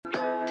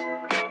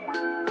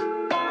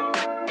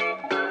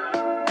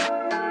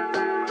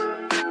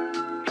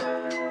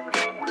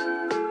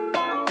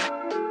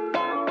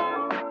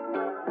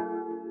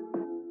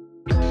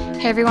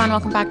Hey everyone,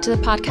 welcome back to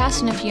the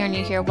podcast, and if you are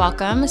new here,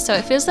 welcome. So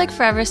it feels like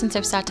forever since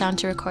I've sat down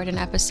to record an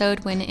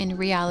episode, when in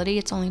reality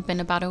it's only been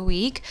about a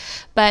week.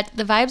 But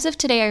the vibes of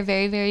today are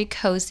very, very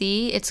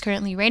cozy. It's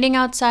currently raining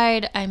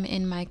outside. I'm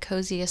in my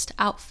coziest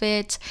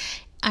outfit.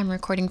 I'm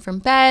recording from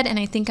bed, and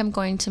I think I'm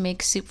going to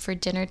make soup for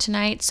dinner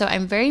tonight. So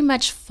I'm very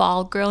much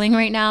fall girling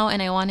right now,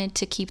 and I wanted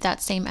to keep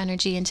that same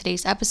energy in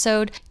today's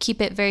episode,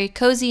 keep it very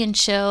cozy and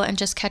chill, and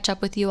just catch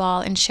up with you all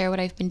and share what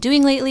I've been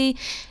doing lately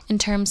in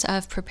terms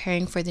of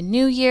preparing for the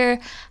new year,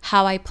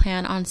 how I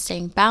plan on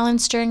staying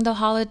balanced during the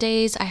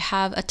holidays. I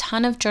have a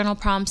ton of journal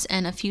prompts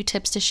and a few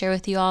tips to share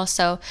with you all,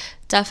 so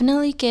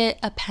definitely get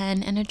a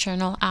pen and a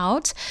journal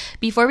out.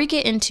 Before we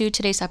get into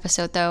today's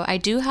episode though, I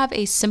do have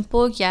a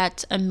simple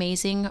yet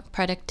amazing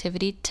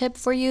productivity tip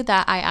for you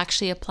that I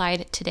actually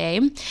applied today.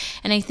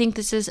 And I think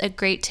this is a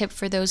great tip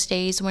for those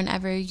days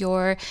whenever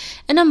you're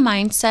in a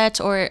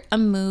mindset or a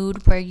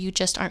mood where you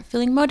just aren't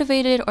feeling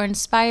motivated or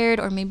inspired,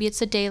 or maybe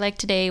it's a day like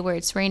today where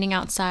it's raining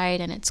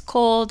outside and it's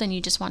cold and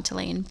you just want to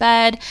lay in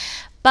bed,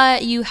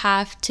 but you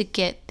have to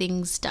get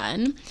things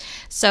done.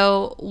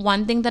 So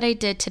one thing that I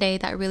did today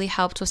that really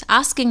helped was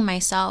asking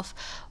myself,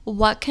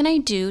 what can I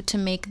do to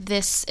make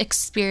this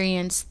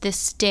experience,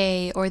 this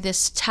day, or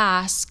this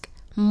task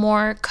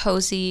more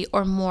cozy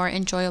or more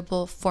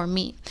enjoyable for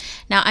me?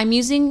 Now, I'm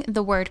using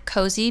the word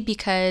cozy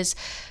because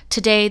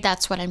today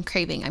that's what I'm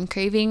craving. I'm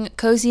craving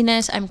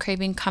coziness, I'm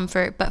craving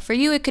comfort, but for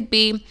you it could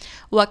be,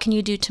 what can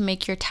you do to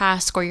make your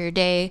task or your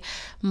day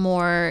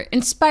more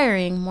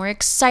inspiring, more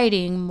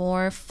exciting,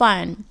 more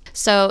fun?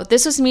 So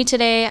this was me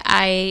today.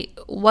 I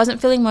wasn't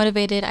feeling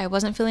motivated. I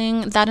wasn't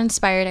feeling that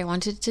inspired. I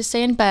wanted to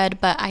stay in bed,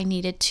 but I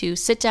needed to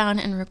sit down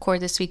and record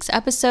this week's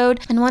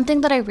episode. And one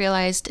thing that I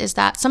realized is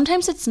that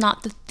sometimes it's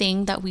not the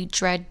thing that we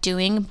dread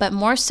doing, but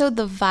more so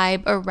the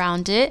vibe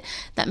around it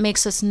that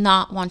makes us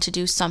not want to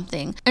do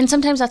something. And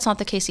sometimes that's not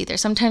the case either.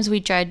 Sometimes we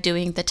dread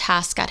doing the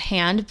task at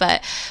hand.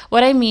 But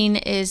what I mean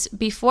is,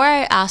 before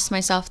I asked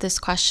myself this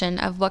question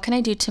of what can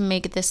I do to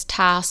make this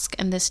task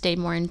and this day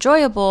more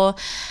enjoyable,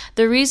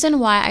 the reason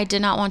why I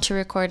did not want to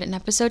record an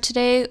episode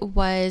today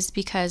was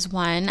because,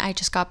 one, I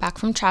just got back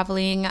from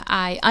traveling.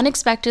 I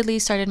unexpectedly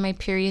started my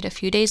period a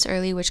few days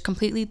early, which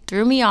completely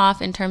threw me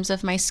off in terms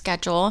of my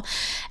schedule.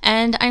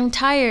 And I'm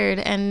tired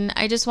and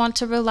I just want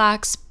to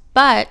relax.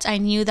 But I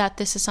knew that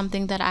this is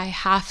something that I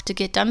have to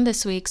get done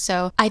this week.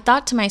 So I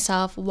thought to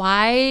myself,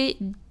 why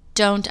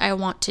don't I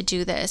want to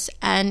do this?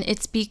 And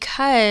it's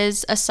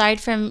because,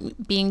 aside from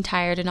being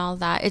tired and all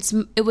that,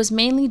 it was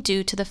mainly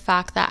due to the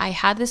fact that I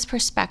had this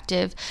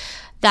perspective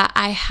that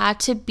I had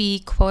to be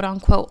quote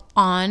unquote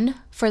on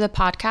for the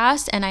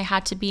podcast, and I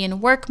had to be in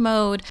work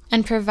mode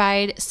and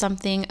provide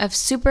something of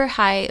super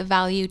high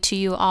value to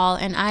you all.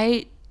 And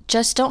I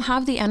just don't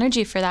have the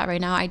energy for that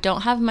right now. I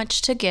don't have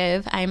much to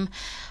give. I'm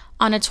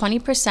on a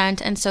 20%.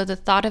 And so the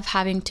thought of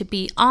having to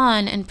be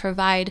on and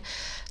provide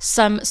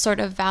some sort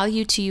of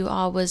value to you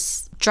all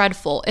was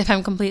dreadful, if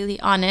I'm completely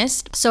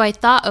honest. So I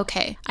thought,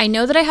 okay, I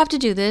know that I have to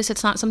do this.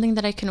 It's not something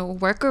that I can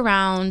work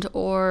around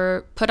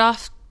or put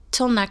off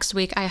till next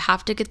week. I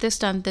have to get this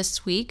done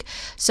this week.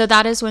 So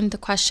that is when the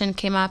question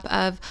came up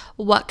of,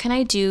 what can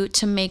I do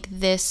to make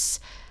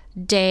this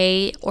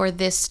day or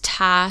this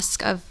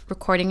task of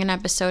recording an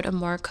episode a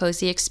more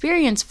cozy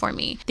experience for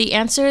me? The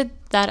answer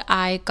that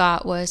I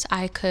got was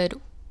I could,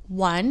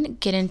 one,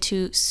 get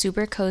into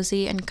super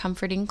cozy and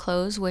comforting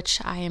clothes,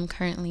 which I am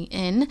currently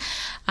in.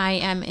 I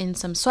am in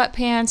some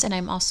sweatpants, and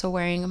I'm also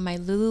wearing my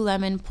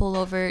Lululemon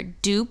pullover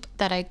dupe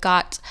that I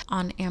got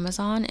on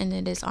Amazon, and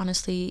it is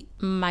honestly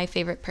my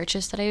favorite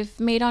purchase that I've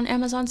made on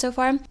Amazon so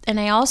far. And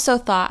I also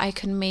thought I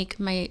could make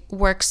my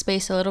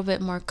workspace a little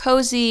bit more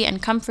cozy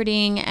and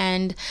comforting,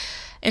 and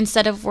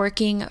instead of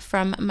working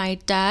from my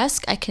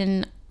desk, I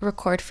can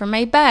record from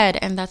my bed,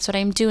 and that's what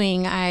I'm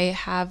doing. I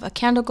have a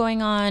candle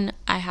going on,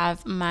 I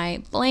have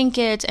my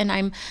blanket, and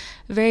I'm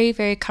very,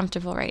 very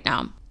comfortable right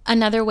now.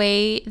 Another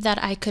way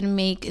that I could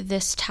make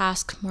this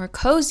task more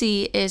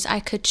cozy is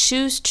I could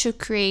choose to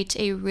create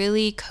a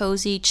really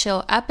cozy,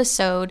 chill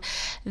episode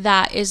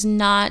that is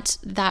not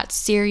that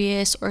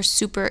serious or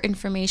super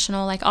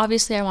informational. Like,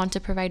 obviously I want to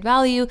provide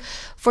value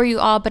for you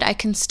all, but I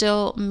can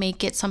still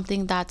make it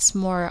something that's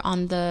more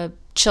on the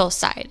chill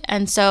side.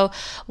 And so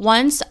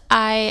once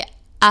I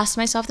asked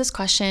myself this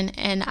question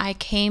and I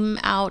came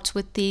out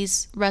with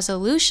these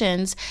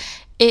resolutions,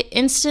 it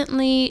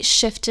instantly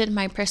shifted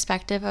my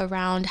perspective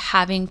around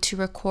having to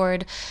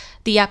record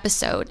the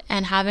episode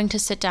and having to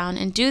sit down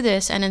and do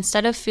this. And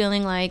instead of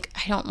feeling like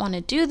I don't want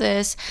to do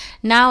this,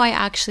 now I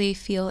actually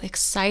feel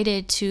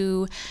excited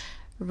to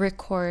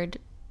record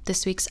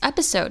this week's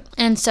episode.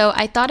 And so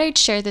I thought I'd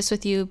share this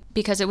with you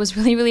because it was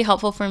really, really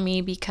helpful for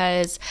me,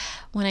 because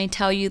when I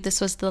tell you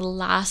this was the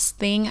last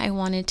thing I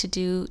wanted to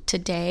do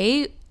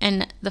today,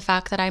 and the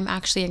fact that I'm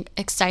actually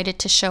excited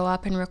to show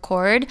up and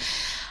record,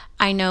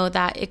 I know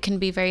that it can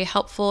be very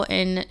helpful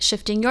in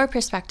shifting your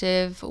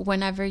perspective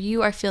whenever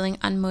you are feeling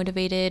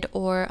unmotivated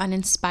or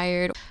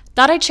uninspired.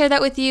 Thought I'd share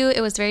that with you.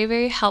 It was very,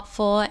 very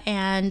helpful.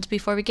 And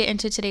before we get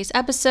into today's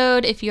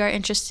episode, if you are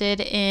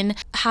interested in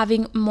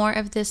having more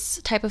of this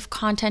type of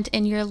content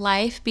in your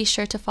life, be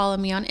sure to follow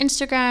me on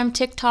Instagram,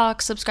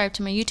 TikTok, subscribe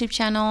to my YouTube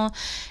channel.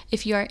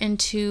 If you are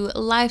into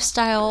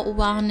lifestyle,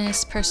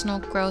 wellness, personal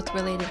growth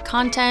related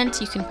content,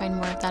 you can find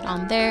more of that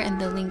on there, and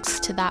the links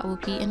to that will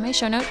be in my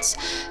show notes.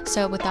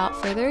 So without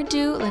further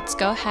ado, let's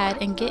go ahead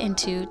and get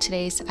into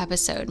today's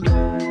episode.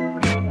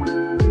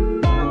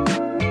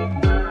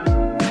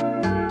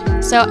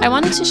 So I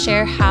wanted to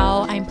share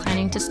how I'm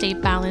planning to stay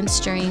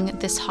balanced during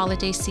this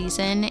holiday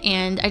season,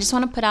 and I just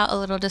want to put out a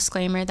little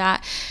disclaimer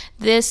that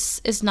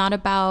this is not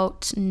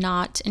about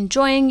not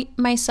enjoying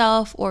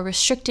myself or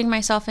restricting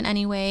myself in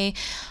any way.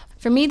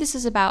 For me, this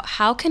is about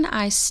how can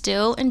I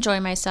still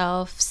enjoy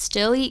myself,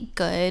 still eat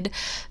good,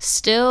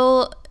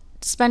 still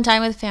spend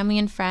time with family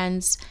and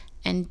friends,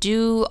 and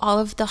do all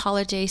of the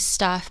holiday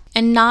stuff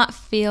and not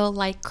feel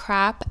like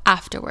crap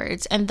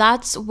afterwards. And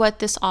that's what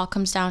this all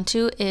comes down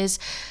to, is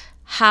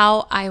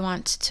how I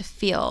want to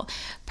feel.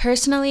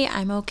 Personally,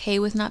 I'm okay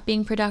with not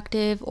being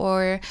productive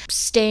or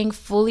staying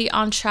fully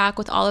on track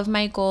with all of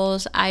my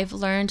goals. I've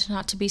learned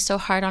not to be so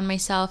hard on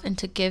myself and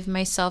to give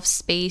myself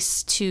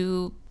space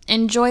to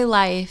enjoy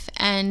life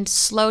and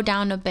slow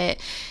down a bit.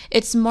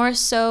 It's more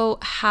so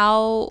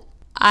how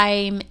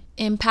I'm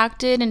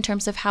impacted in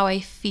terms of how I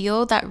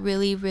feel that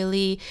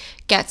really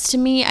gets to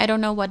me. I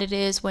don't know what it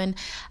is when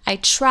I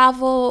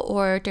travel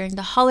or during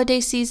the holiday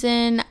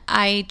season.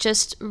 I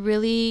just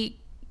really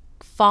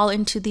fall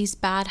into these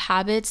bad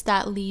habits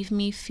that leave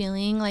me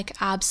feeling like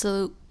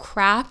absolute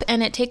crap,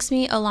 and it takes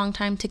me a long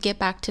time to get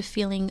back to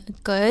feeling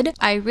good.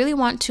 I really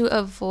want to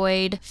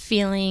avoid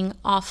feeling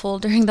awful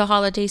during the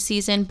holiday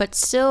season, but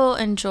still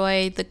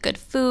enjoy the good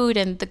food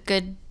and the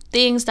good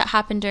things that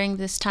happen during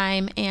this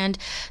time. And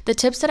the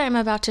tips that I'm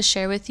about to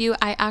share with you,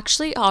 I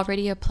actually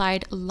already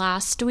applied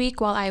last week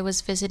while I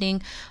was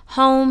visiting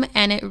home,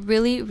 and it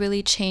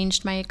really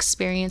changed my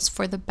experience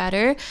for the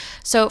better.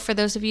 So for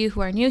those of you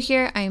who are new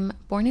here, I'm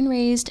born and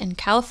raised in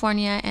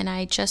California, and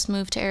I just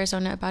moved to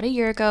Arizona about a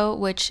year ago,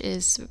 which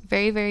is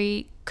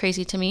very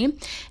crazy to me.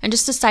 And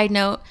just a side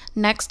note,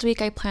 next week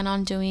I plan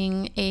on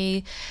doing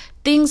a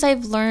things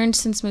I've learned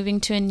since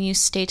moving to a new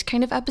state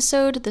kind of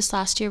episode. This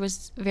last year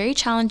was very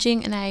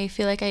challenging, and I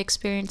feel like I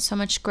experienced so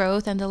much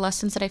growth and the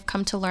lessons that I've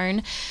come to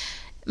learn.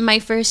 My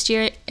first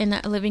year in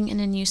living in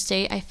a new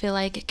state, I feel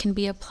like it can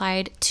be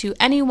applied to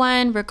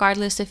anyone,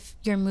 regardless if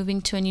you're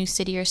moving to a new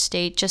city or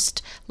state,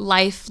 just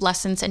life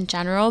lessons in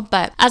general.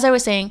 But as I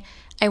was saying,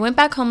 I went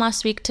back home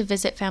last week to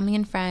visit family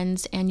and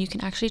friends, and you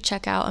can actually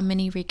check out a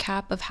mini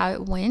recap of how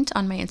it went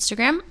on my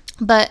Instagram.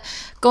 But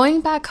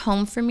going back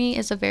home for me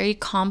is a very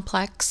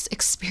complex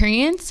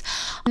experience,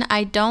 and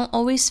I don't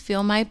always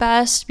feel my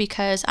best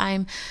because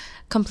I'm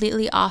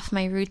completely off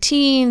my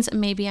routines.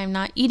 Maybe I'm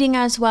not eating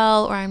as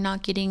well, or I'm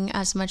not getting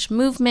as much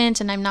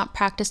movement, and I'm not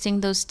practicing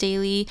those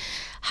daily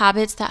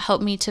habits that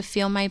help me to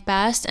feel my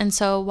best. And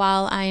so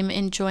while I'm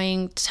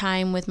enjoying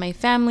time with my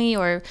family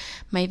or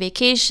my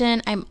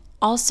vacation, I'm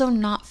also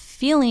not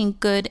feeling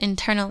good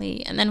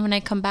internally. And then when I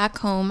come back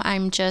home,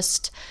 I'm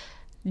just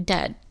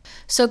dead.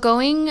 So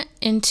going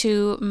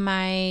into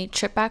my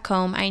trip back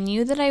home, I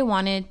knew that I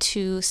wanted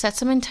to set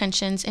some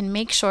intentions and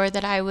make sure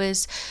that I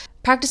was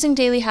practicing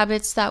daily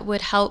habits that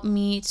would help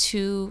me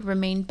to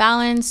remain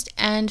balanced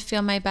and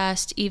feel my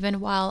best even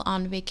while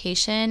on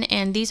vacation.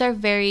 And these are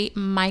very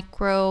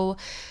micro,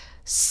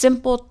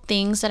 simple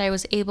things that I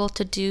was able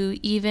to do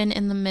even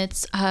in the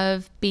midst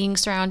of being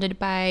surrounded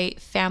by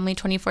family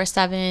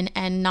 24/7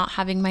 and not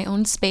having my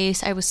own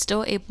space. I was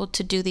still able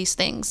to do these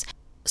things.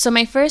 So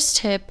my first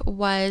tip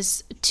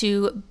was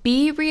to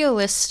be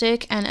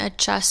realistic and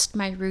adjust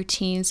my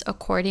routines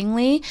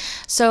accordingly.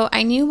 So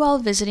I knew while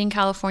visiting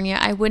California,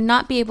 I would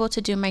not be able to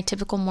do my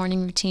typical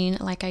morning routine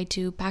like I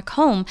do back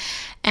home.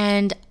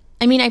 And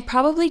I mean, I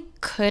probably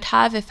could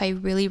have if I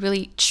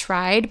really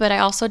tried, but I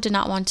also did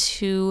not want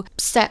to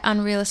set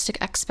unrealistic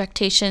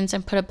expectations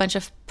and put a bunch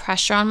of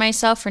pressure on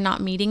myself for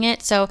not meeting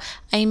it. So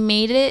I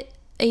made it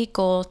a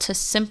goal to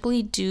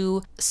simply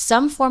do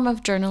some form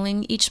of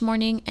journaling each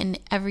morning and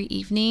every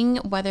evening,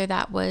 whether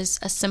that was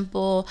a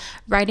simple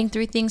writing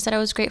through things that I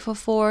was grateful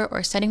for,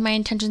 or setting my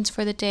intentions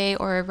for the day,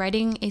 or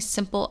writing a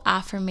simple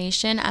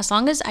affirmation. As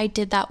long as I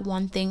did that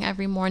one thing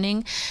every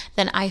morning,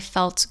 then I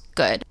felt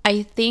good.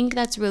 I think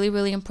that's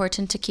really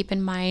important to keep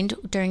in mind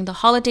during the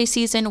holiday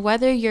season,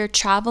 whether you're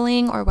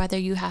traveling or whether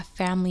you have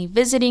family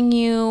visiting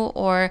you,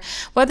 or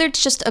whether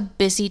it's just a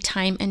busy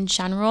time in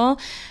general.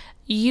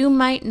 You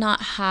might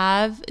not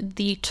have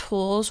the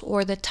tools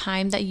or the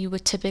time that you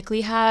would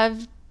typically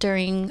have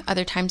during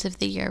other times of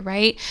the year,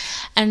 right?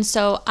 And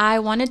so I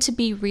wanted to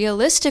be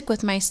realistic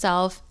with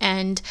myself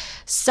and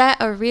set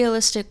a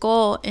realistic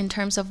goal in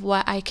terms of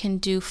what I can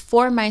do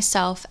for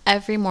myself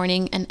every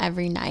morning and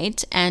every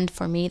night. And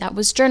for me, that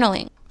was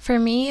journaling. For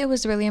me, it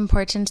was really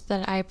important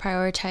that I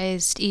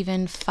prioritized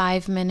even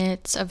 5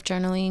 minutes of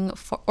journaling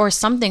or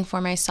something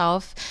for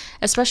myself,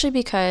 especially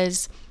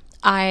because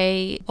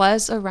I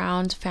was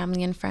around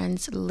family and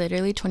friends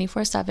literally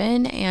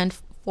 24/7, and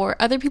for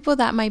other people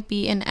that might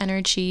be an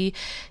energy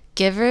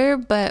giver,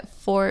 but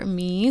for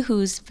me,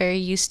 who's very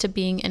used to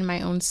being in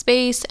my own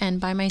space and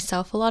by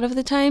myself a lot of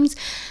the times,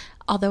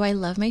 although I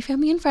love my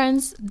family and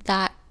friends,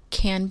 that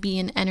can be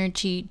an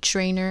energy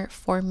drainer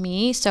for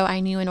me. So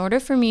I knew in order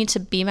for me to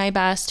be my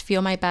best,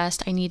 feel my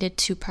best, I needed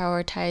to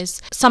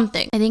prioritize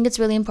something. I think it's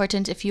really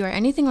important, if you are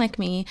anything like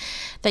me,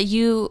 that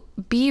you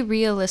be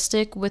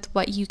realistic with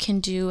what you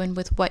can do and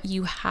with what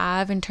you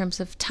have in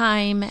terms of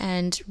time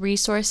and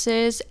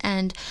resources,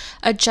 and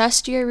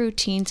adjust your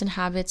routines and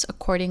habits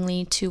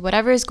accordingly to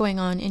whatever is going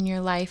on in your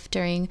life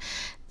during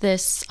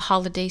this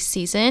holiday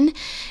season.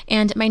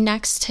 And my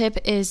next tip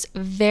is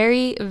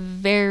very,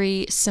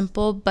 very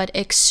simple but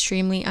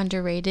extremely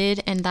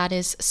underrated, and that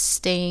is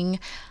staying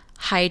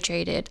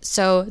hydrated.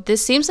 So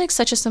this seems like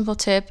such a simple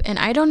tip, and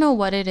I don't know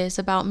what it is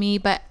about me,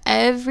 but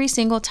every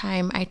single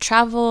time I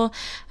travel,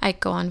 I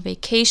go on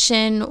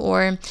vacation,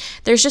 or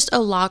there's just a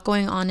lot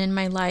going on in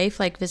my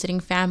life, like visiting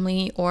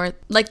family or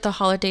like the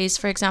holidays,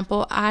 for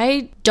example,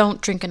 I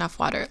don't drink enough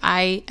water.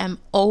 I am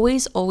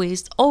always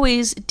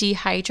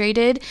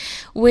dehydrated,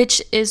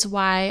 which is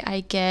why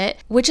I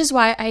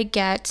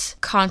get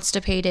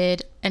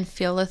constipated and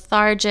feel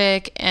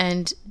lethargic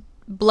and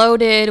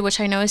bloated, which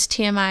I know is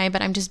TMI,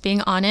 but I'm just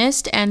being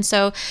honest. And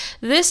so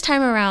this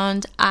time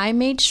around, I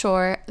made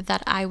sure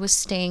that I was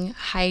staying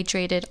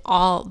hydrated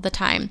all the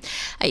time.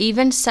 I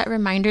even set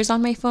reminders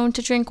on my phone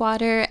to drink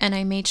water, and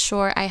I made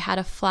sure I had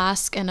a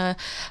flask and a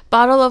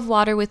bottle of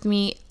water with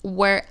me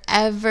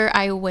wherever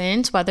I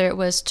went, whether it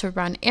was to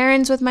run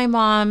errands with my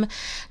mom,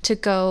 to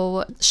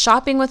go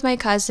shopping with my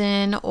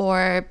cousin,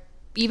 or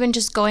even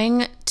just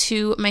going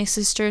to my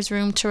sister's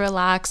room to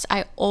relax.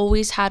 I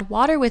always had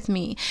water with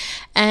me.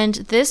 And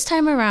this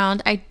time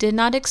around, I did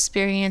not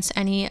experience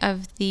any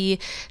of the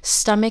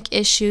stomach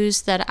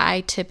issues that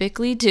I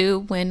typically do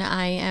when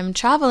I am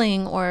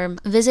traveling or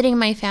visiting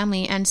my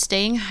family, and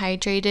staying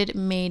hydrated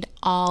made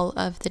all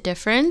of the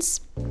difference.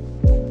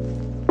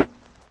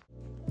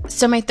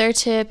 So my third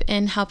tip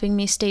in helping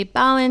me stay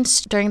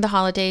balanced during the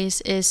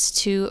holidays is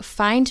to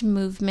find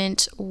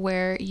movement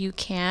where you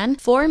can.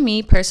 For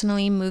me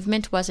personally,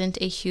 movement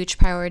wasn't a huge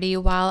priority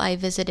while I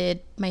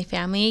visited my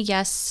family.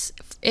 Yes,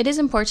 it is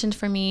important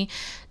for me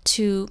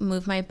to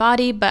move my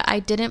body, but I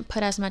didn't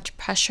put as much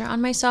pressure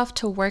on myself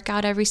to work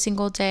out every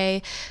single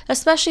day,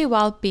 especially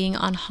while being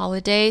on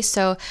holiday.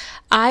 So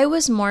I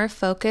was more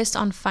focused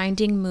on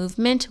finding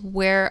movement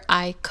where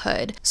I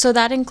could. So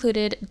that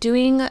included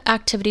doing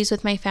activities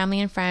with my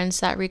family and friends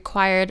that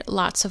required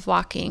lots of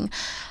walking.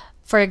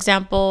 For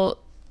example,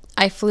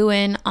 I flew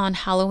in on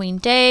Halloween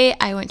day.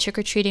 I went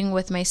trick-or-treating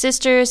with my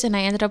sisters, and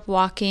I ended up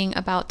walking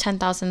about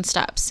 10,000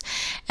 steps.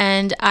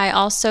 And I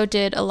also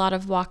did a lot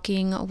of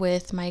walking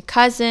with my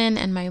cousin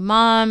and my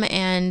mom,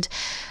 and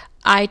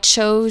I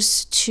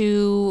chose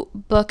to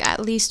book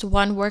at least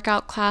one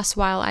workout class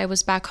while I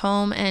was back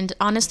home. And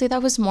honestly,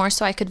 that was more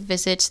so I could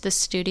visit the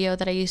studio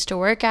that I used to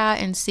work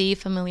at and see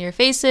familiar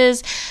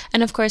faces,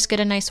 and of course get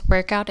a nice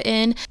workout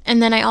in.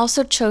 And then I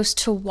also chose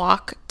to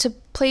walk to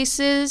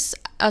places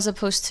as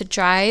opposed to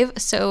drive.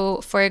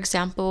 So for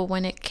example,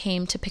 when it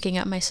came to picking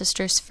up my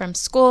sisters from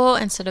school,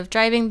 instead of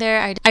driving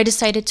there, I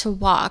decided to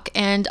walk.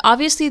 And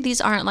obviously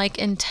these aren't like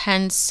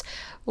intense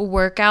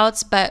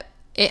workouts, but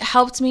it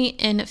helped me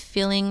in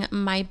feeling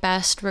my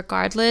best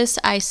regardless.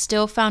 I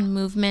still found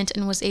movement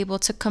and was able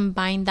to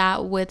combine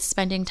that with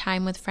spending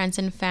time with friends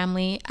and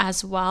family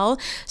as well.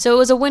 So it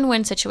was a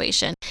win-win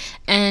situation.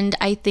 And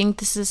I think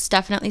this is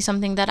definitely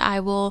something that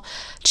I will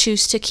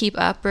choose to keep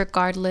up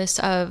regardless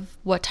of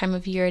what time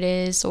of year it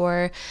is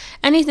or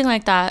anything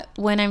like that.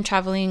 When I'm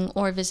traveling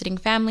or visiting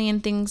family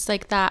and things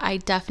like that, I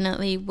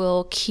definitely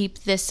will keep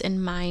this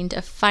in mind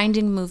of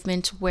finding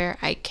movement where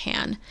I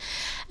can.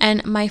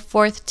 And my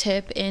fourth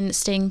tip in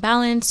staying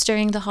balanced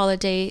during the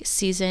holiday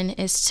season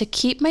is to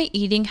keep my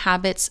eating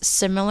habits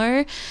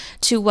similar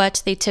to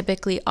what they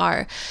typically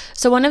are.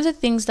 So one of the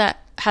things that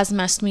has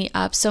messed me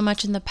up so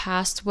much in the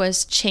past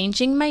was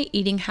changing my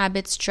eating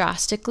habits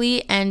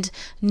drastically and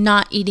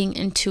not eating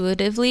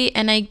intuitively.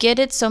 And I get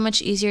it's so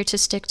much easier to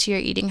stick to your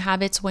eating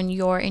habits when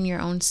you're in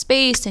your own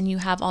space and you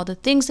have all the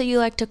things that you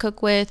like to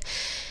cook with.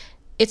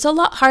 It's a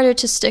lot harder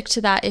to stick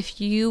to that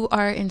if you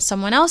are in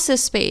someone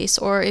else's space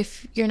or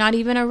if you're not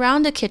even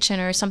around a kitchen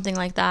or something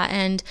like that.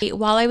 And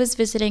while I was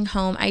visiting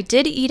home, I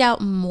did eat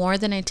out more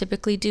than I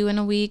typically do in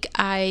a week.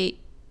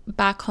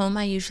 Back home,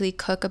 I usually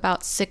cook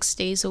about 6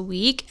 days a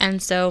week,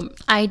 and so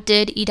I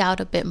did eat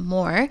out a bit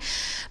more.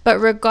 But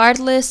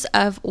regardless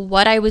of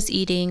what I was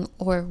eating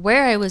or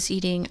where I was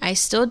eating, I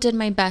still did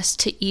my best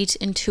to eat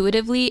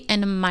intuitively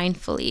and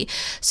mindfully.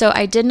 So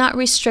I did not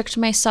restrict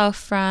myself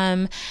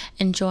from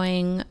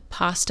enjoying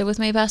pasta with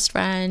my best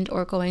friend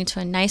or going to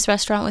a nice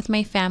restaurant with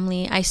my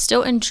family. I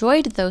still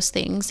enjoyed those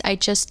things. I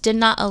just did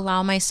not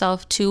allow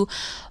myself to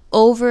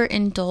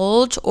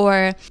overindulge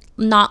or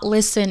not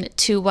listen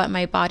to what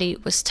my body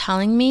was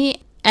telling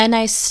me. And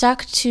I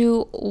stuck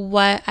to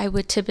what I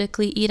would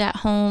typically eat at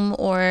home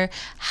or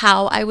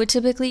how I would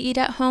typically eat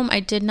at home. I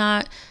did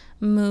not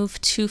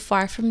move too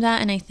far from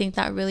that. And I think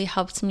that really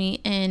helped me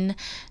in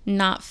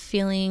not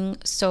feeling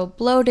so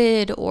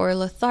bloated or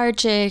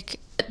lethargic.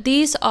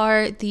 These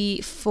are the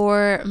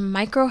 4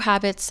 micro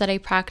habits that I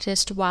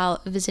practiced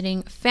while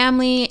visiting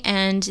family,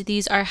 and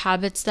these are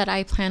habits that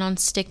I plan on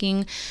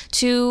sticking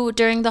to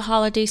during the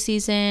holiday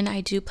season.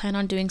 I do plan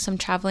on doing some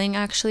traveling.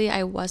 Actually,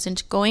 I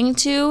wasn't going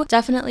to.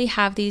 Definitely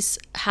have these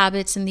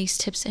habits and these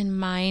tips in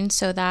mind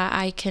so that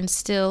I can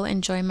still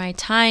enjoy my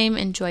time,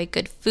 enjoy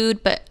good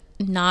food, but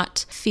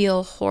not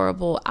feel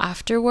horrible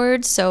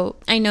afterwards. So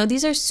I know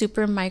these are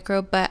super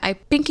micro, but I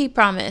pinky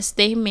promise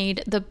they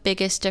made the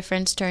biggest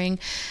difference during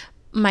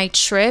my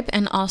trip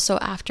and also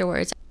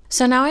afterwards.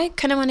 So now I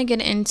kind of want to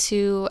get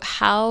into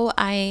how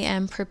I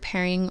am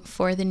preparing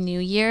for the new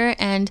year,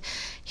 and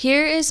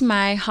here is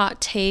my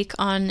hot take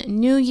on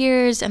New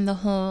Year's and the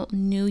whole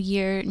new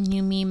year,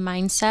 new me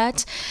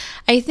mindset.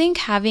 I think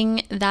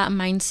having that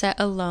mindset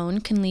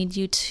alone can lead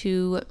you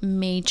to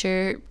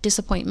major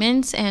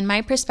disappointments, and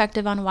my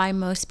perspective on why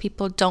most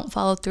people don't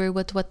follow through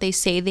with what they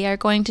say they are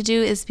going to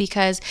do is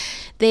because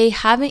they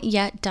haven't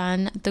yet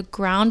done the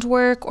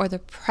groundwork or the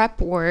prep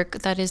work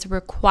that is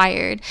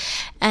required.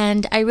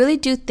 And I really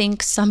do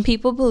think some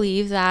people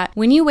believe that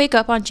when you wake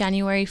up on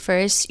January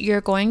 1st, you're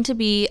going to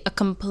be a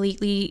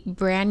completely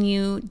brand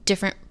new,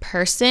 different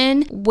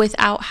person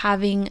without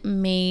having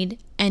made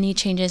any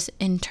changes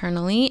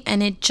internally.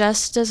 And it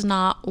just does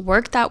not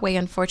work that way,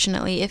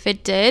 unfortunately. If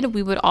it did,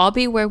 we would all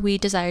be where we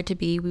desire to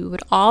be. We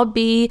would all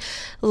be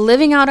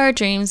living out our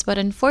dreams. But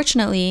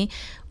unfortunately,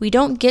 we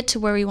don't get to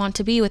where we want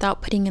to be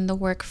without putting in the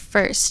work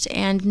first.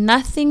 And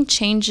nothing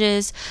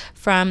changes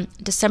from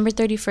December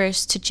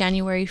 31st to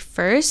January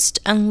 1st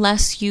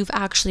unless you've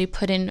actually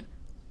put in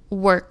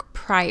work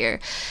prior.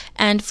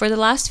 And for the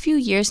last few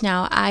years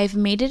now, I've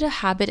made it a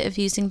habit of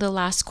using the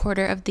last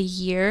quarter of the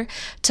year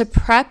to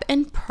prep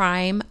and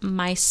prime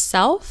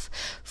myself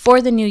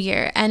for the new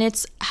year. And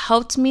it's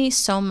helped me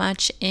so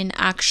much in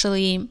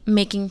actually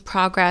making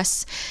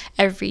progress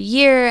every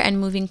year and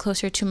moving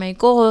closer to my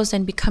goals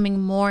and becoming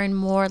more and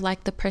more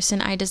like the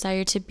person I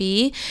desire to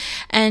be.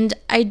 And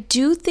I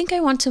do think I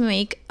want to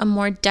make a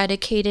more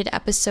dedicated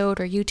episode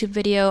or YouTube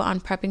video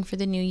on prepping for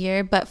the new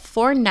year. But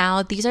for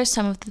now, these are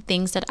some of the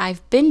things that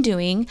I've been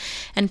doing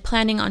and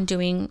planning on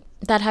doing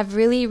that have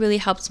really, really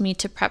helped me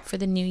to prep for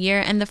the new year.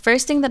 And the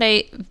first thing that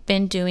I've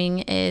been doing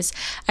is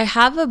I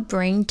have a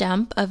brain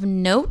dump of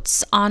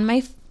notes on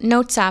my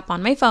notes app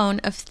on my phone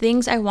of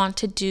things I want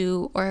to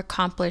do or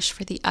accomplish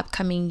for the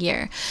upcoming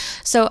year.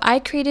 So I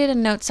created a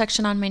note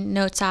section on my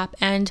notes app,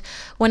 and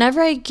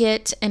whenever I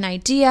get an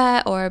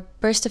idea or a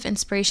burst of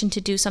inspiration to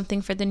do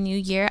something for the new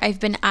year, I've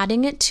been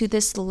adding it to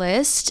this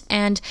list.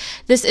 And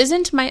this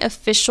isn't my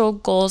official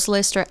goals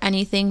list or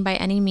anything by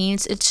any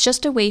means. It's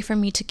just a way for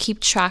me to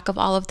keep track of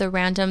all of the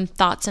random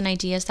thoughts and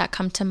ideas that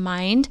come to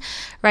mind.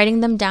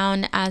 Writing them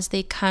down as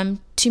they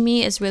come to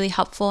me is really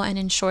helpful and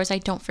ensures I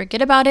don't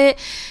forget about it,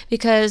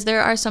 because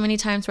there are so many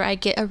times where I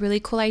get a really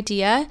cool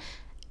idea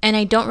and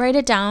I don't write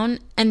it down,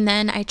 and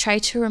then I try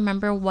to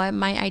remember what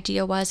my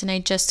idea was and I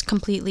just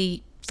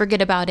completely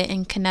forget about it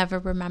and can never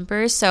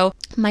remember. So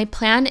my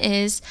plan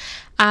is,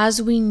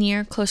 as we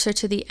near closer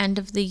to the end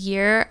of the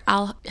year,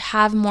 I'll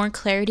have more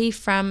clarity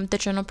from the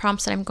journal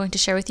prompts that I'm going to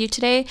share with you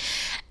today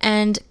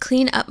and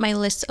clean up my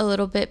list a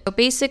little bit. But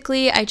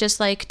basically, I just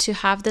like to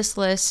have this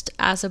list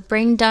as a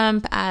brain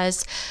dump,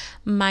 as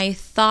my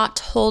thought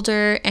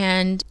holder,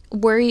 and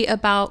worry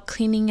about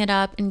cleaning it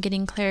up and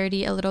getting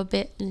clarity a little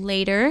bit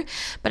later.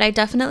 But I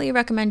definitely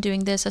recommend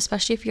doing this,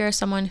 especially if you're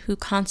someone who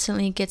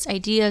constantly gets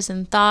ideas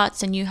and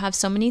thoughts and you have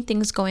so many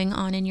things going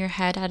on in your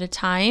head at a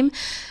time.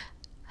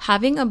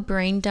 Having a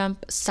brain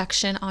dump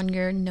section on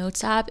your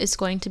notes app is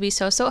going to be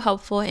so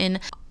helpful in,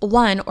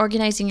 one,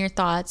 organizing your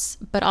thoughts,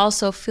 but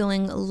also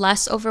feeling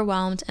less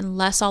overwhelmed and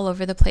less all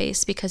over the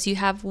place because you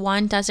have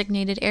one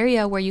designated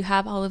area where you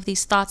have all of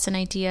these thoughts and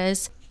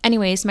ideas.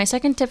 Anyways, my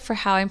second tip for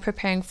how I'm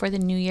preparing for the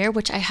new year,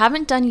 which I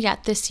haven't done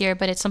yet this year,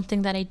 but it's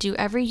something that I do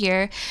every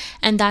year,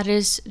 and that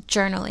is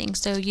journaling.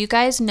 So you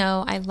guys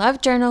know I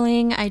love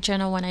journaling. I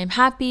journal when I'm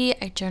happy,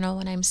 I journal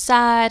when I'm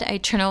sad, I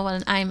journal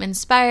when I'm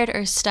inspired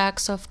or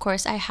stuck. So of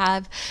course I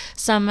have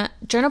some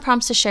journal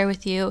prompts to share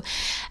with you.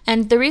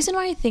 And the reason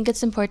why I think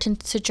it's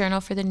important to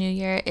journal for the new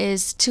year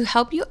is to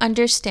help you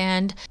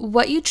understand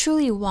what you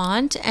truly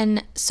want,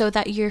 and so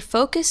that your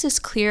focus is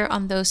clear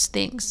on those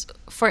things.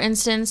 For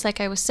instance, like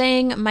I was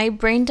saying, my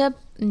brain dump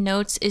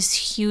notes is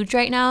huge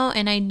right now,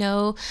 and I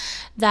know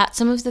that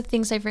some of the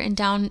things I've written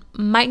down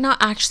might not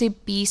actually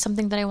be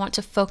something that I want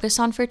to focus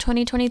on for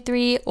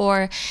 2023,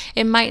 or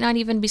it might not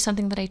even be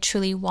something that I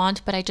truly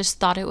want, but I just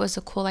thought it was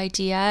a cool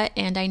idea,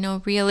 and I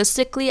know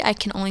realistically I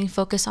can only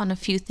focus on a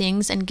few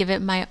things and give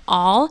it my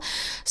all.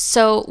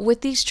 So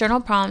with these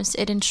journal prompts,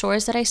 it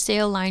ensures that I stay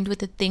aligned with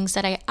the things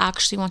that I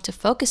actually want to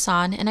focus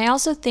on. And I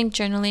also think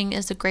journaling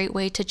is a great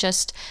way to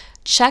just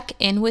check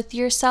in with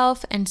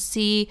yourself and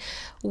see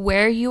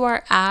where you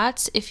are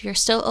at, if you're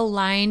still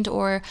aligned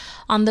or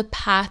on the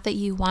path that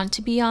you want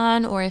to be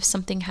on, or if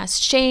something has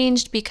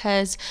changed,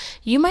 because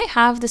you might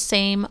have the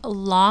same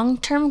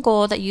long-term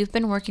goal that you've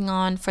been working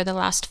on for the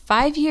last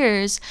 5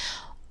 years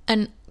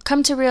and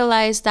come to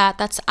realize that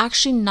that's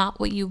actually not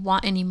what you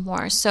want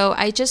anymore. So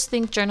I just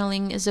think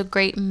journaling is a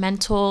great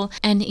mental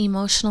and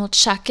emotional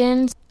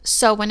check-in.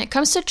 So when it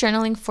comes to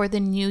journaling for the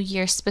new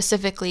year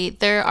specifically,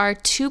 there are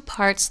 2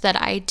 parts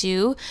that I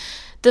do.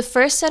 The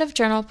first set of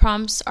journal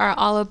prompts are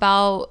all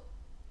about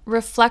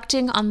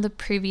reflecting on the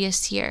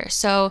previous year.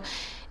 So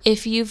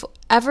if you've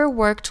ever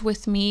worked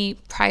with me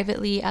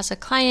privately as a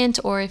client,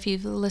 or if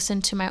you've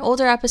listened to my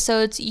older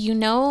episodes, you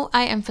know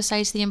I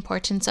emphasize the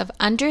importance of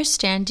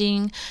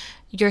understanding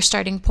your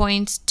starting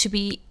points to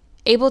be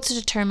able to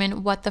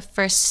determine what the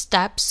first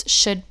steps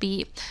should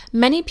be.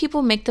 Many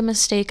people make the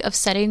mistake of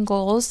setting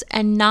goals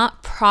and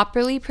not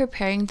properly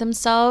preparing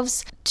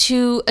themselves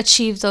to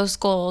achieve those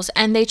goals.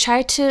 And they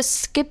try to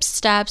skip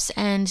steps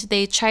and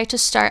they try to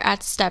start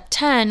at step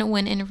 10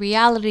 when in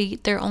reality,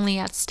 they're only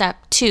at step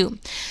 2.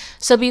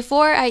 So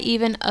before I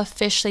even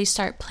officially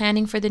start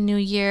planning for the new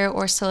year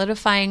or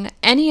solidifying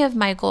any of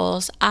my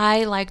goals,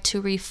 I like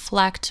to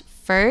reflect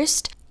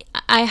first.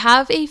 I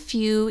have a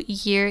few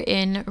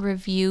year-in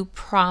review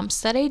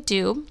prompts that I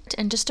do.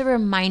 And just a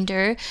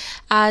reminder,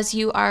 as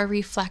you are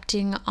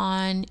reflecting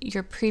on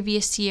your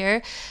previous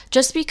year,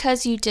 just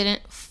because you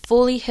didn't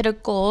fully hit a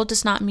goal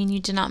does not mean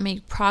you did not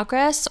make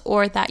progress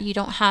or that you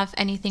don't have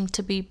anything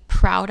to be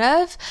proud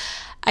of.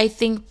 I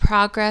think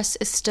progress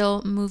is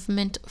still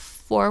movement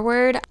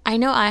forward. I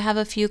know I have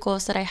a few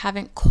goals that I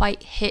haven't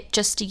quite hit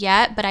just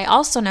yet, but I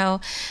also know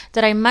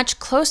that I'm much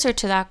closer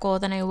to that goal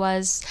than I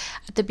was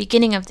at the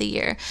beginning of the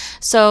year.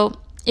 So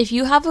if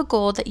you have a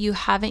goal that you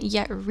haven't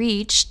yet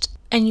reached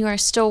and you are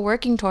still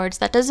working towards,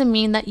 that doesn't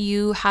mean that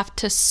you have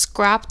to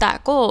scrap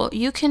that goal.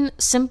 You can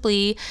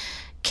simply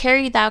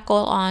carry that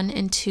goal on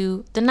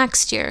into the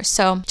next year.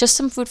 So just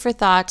some food for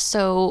thought.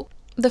 So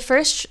the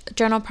first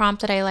journal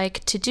prompt that I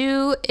like to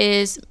do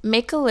is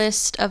make a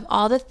list of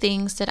all the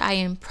things that I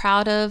am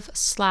proud of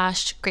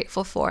 /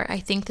 grateful for. I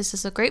think this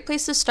is a great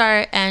place to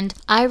start, and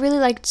I really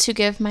like to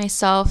give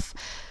myself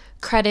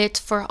credit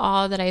for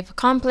all that I've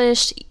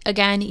accomplished.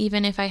 Again,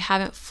 even if I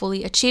haven't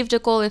fully achieved a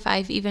goal, if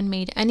I've even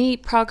made any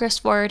progress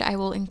forward, I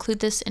will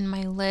include this in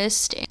my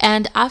list.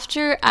 And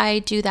after I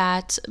do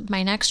that,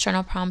 my next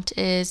journal prompt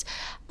is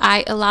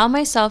I allow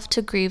myself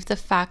to grieve the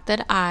fact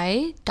that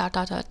I ...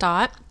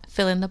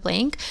 fill in the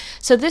blank.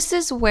 So this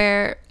is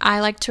where I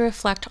like to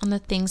reflect on the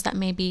things that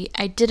maybe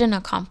I didn't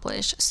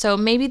accomplish. So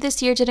maybe this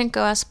year didn't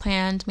go as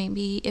planned.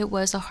 Maybe it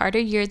was a harder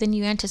year than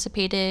you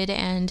anticipated,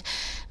 and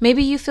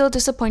maybe you feel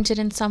disappointed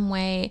in some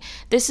way.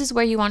 This is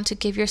where you want to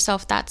give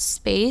yourself that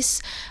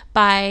space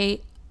by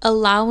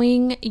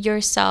allowing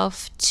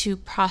yourself to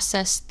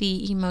process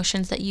the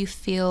emotions that you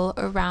feel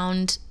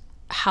around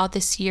how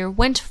this year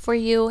went for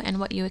you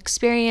and what you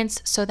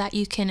experienced, so that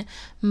you can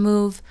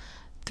move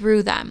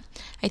through them.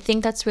 I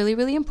think that's really,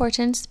 really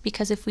important,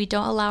 because if we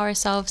don't allow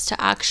ourselves to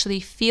actually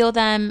feel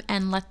them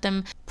and let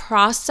them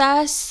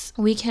process,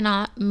 we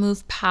cannot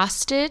move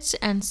past it.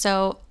 And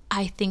so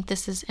I think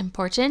this is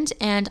important.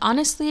 And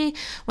honestly,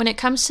 when it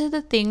comes to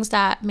the things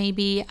that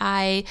maybe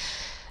I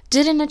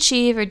didn't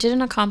achieve or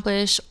didn't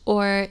accomplish,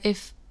 or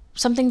if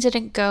something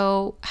didn't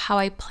go how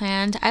I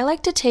planned, I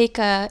like to take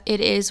a it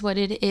is what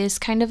it is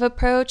kind of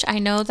approach. I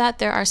know that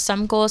there are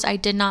some goals I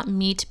did not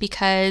meet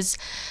because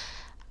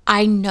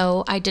I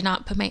know I did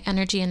not put my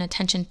energy and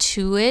attention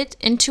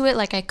into it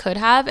like I could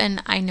have.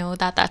 And I know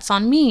that that's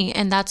on me,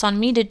 and that's on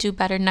me to do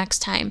better next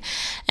time.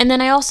 And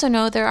then I also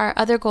know there are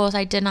other goals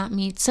I did not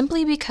meet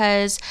simply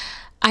because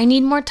I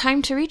need more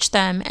time to reach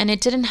them, and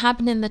it didn't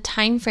happen in the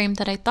time frame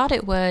that I thought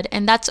it would.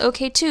 And that's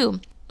okay too.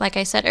 Like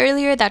I said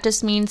earlier, that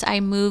just means I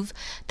move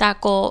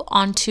that goal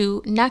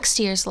onto next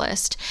year's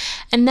list.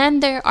 And then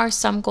there are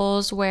some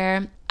goals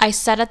where I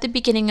set at the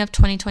beginning of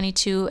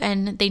 2022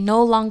 and they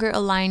no longer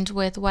aligned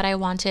with what I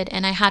wanted,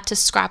 and I had to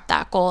scrap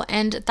that goal,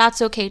 and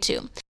that's okay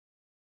too.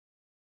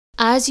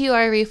 As you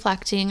are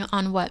reflecting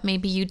on what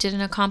maybe you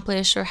didn't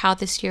accomplish or how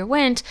this year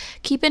went,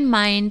 keep in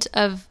mind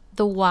of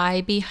the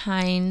why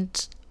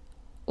behind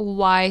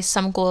why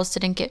some goals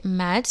didn't get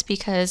met,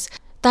 because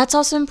that's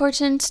also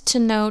important to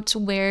note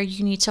where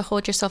you need to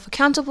hold yourself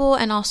accountable,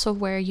 and also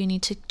where you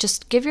need to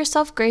just give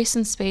yourself grace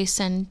and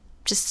space and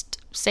just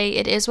say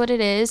it is what it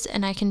is,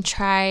 and I can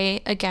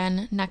try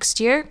again next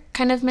year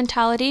kind of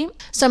mentality.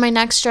 So my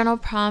next journal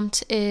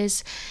prompt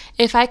is,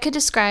 if I could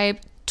describe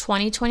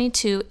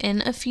 2022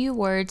 in a few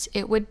words,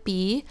 it would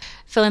be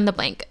fill in the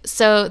blank.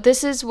 So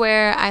this is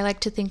where I like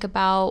to think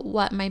about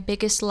what my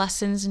biggest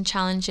lessons and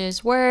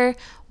challenges were,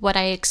 what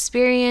I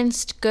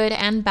experienced, good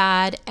and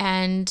bad,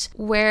 and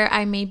where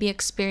I maybe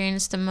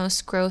experienced the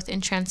most growth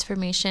and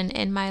transformation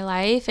in my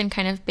life. And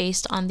kind of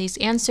based on these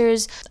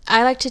answers,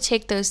 I like to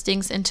take those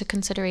things into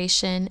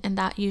consideration, and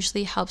that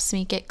usually helps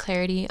me get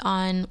clarity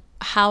on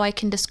how I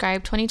can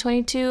describe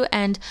 2022.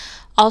 And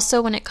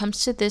also when it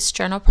comes to this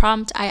journal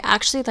prompt, I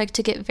actually like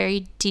to get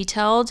very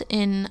detailed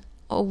in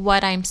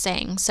what I'm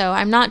saying. So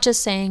I'm not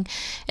just saying,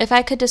 if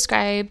I could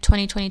describe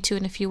 2022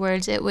 in a few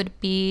words, it would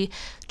be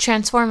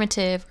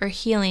transformative or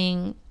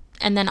healing,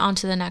 and then on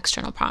to the next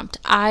journal prompt.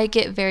 I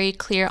get very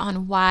clear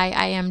on why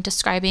I am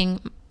describing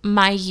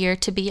my year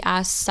to be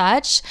as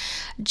such,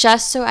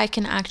 just so I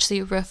can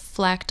actually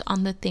reflect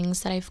on the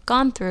things that I've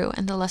gone through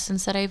and the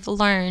lessons that I've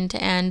learned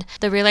and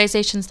the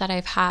realizations that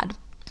I've had.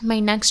 My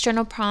next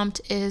journal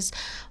prompt is,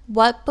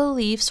 what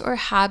beliefs or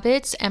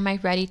habits am I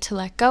ready to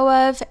let go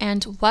of,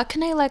 and what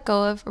can I let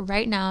go of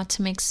right now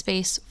to make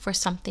space for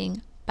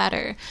something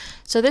better?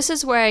 So this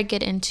is where I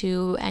get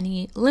into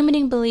any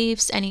limiting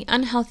beliefs, any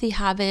unhealthy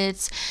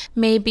habits,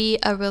 maybe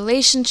a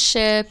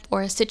relationship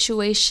or a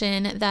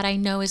situation that I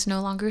know is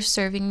no longer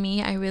serving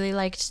me. I really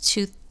like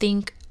to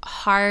think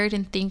hard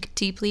and think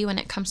deeply when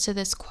it comes to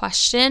this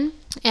question.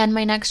 And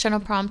my next journal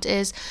prompt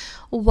is,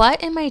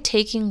 what am I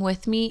taking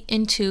with me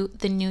into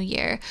the new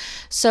year?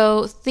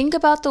 So think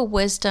about the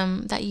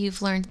wisdom that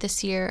you've learned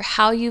this year,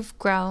 how you've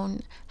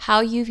grown,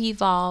 how you've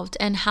evolved,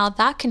 and how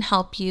that can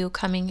help you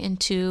coming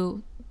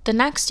into the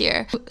next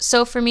year.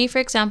 So for me, for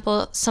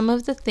example, some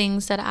of the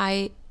things that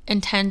I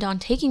intend on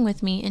taking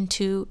with me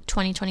into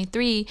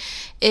 2023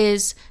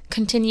 is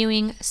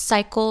continuing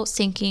cycle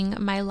syncing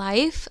my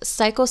life.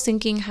 Cycle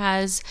syncing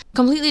has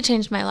completely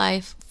changed my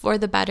life for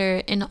the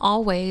better in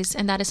all ways,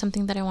 and that is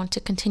something that I want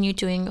to continue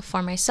doing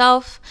for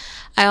myself.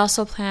 I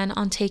also plan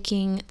on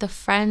taking the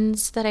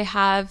friends that I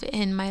have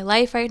in my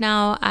life right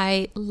now.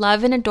 I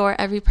love and adore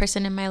every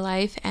person in my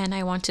life, and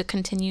I want to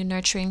continue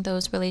nurturing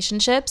those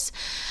relationships.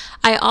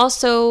 I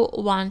also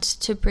want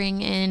to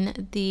bring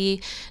in the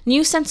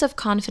new sense of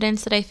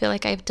confidence that I feel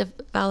like I've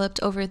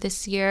developed over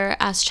this year.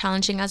 As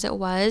challenging as it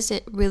was,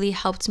 it really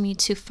helped me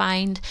to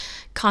find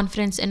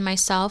confidence in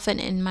myself and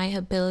in my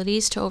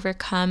abilities to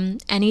overcome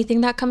anything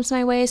that comes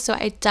my way. So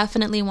I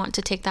definitely want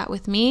to take that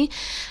with me.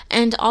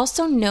 And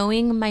also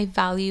knowing my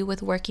value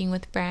with working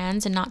with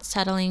brands and not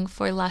settling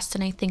for less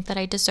than I think that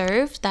I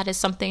deserve. That is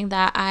something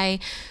that I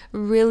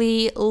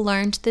really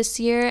learned this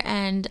year,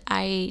 and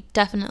I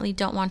definitely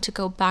don't want to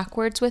go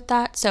backwards with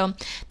that. So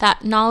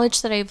that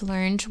knowledge that I've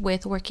learned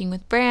with working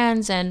with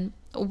brands and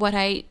what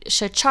I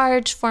should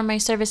charge for my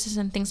services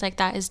and things like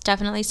that is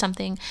definitely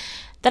something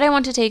that I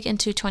want to take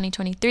into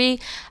 2023,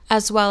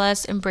 as well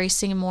as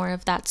embracing more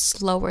of that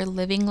slower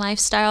living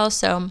lifestyle.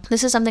 So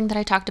this is something that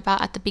I talked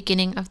about at the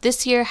beginning of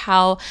this year,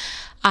 how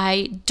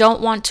I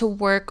don't want to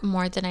work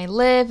more than I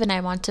live, and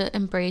I want to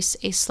embrace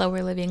a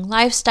slower living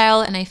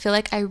lifestyle. And I feel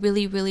like I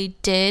really, really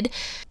did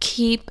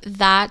keep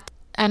that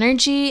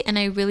energy, and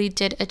I really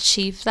did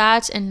achieve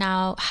that. And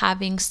now,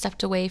 having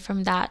stepped away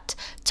from that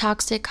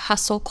toxic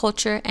hustle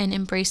culture and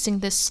embracing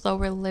this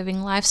slower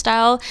living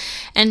lifestyle,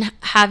 and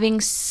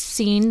having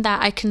seen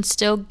that I can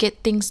still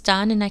get things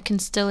done and I can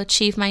still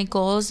achieve my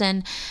goals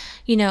and,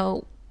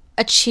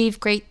 achieve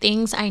great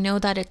things, I know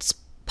that it's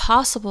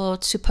possible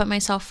to put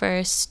myself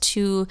first,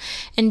 to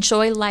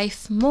enjoy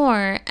life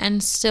more,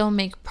 and still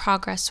make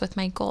progress with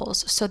my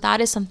goals. So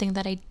that is something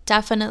that I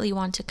definitely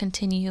want to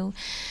continue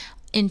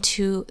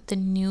into the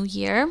new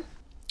year.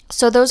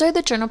 So those are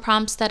the journal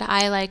prompts that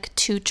I like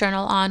to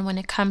journal on when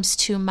it comes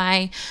to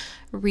my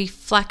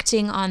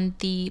reflecting on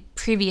the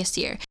previous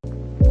year.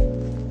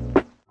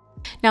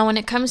 Now, when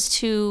it comes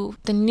to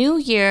the new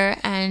year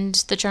and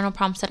the journal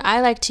prompts that I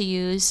like to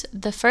use,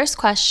 the first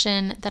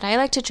question that I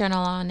like to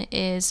journal on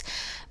is,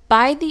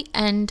 by the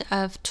end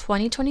of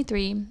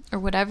 2023, or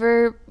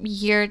whatever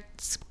year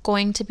it's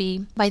going to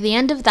be, by the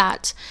end of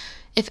that,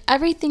 if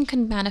everything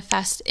can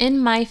manifest in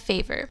my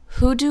favor,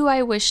 who do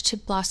I wish to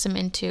blossom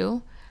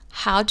into?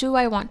 How do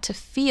I want to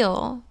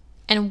feel?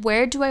 And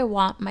where do I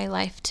want my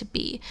life to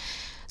be?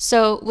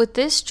 So with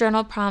this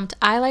journal prompt,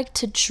 I like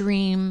to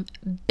dream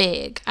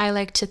big. I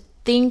like to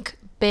think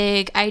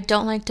big. I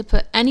don't like to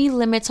put any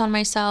limits on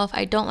myself.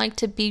 I don't like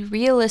to be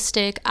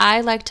realistic.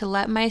 I like to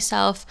let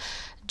myself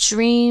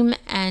dream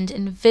and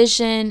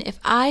envision. If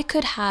I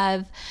could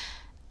have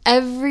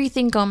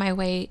everything go my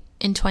way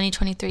in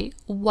 2023,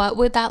 what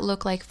would that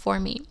look like for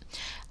me?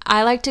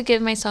 I like to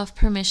give myself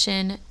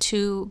permission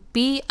to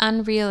be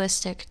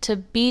unrealistic, to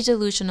be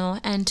delusional,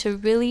 and to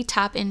really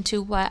tap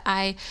into what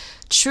I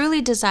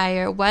truly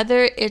desire,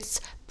 whether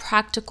it's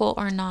practical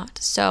or not.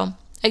 So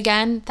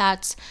again,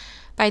 that's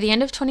by the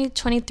end of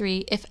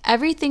 2023, if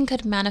everything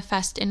could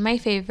manifest in my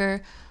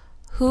favor,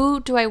 who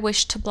do I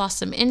wish to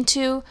blossom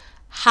into?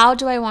 How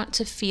do I want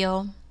to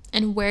feel?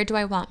 And where do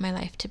I want my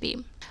life to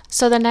be?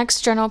 So the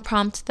next journal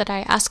prompt that I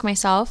ask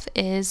myself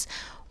is,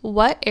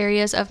 what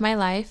areas of my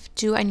life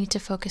do I need to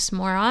focus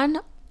more on?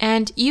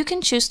 And you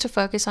can choose to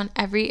focus on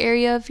every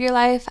area of your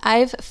life.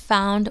 I've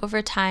found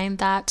over time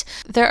that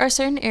there are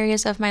certain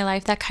areas of my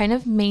life that kind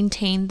of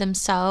maintain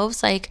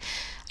themselves. Like,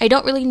 I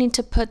don't really need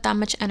to put that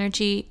much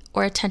energy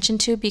or attention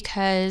to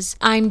because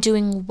I'm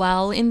doing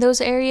well in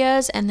those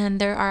areas. And then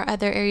there are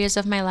other areas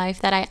of my life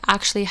that I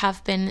actually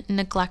have been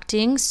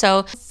neglecting.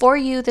 So for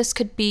you, this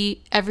could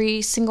be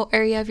every single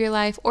area of your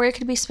life, or it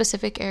could be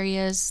specific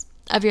areas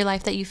of your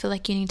life that you feel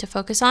like you need to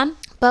focus on.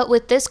 But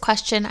with this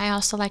question, I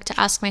also like to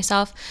ask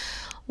myself,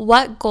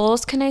 what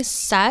goals can I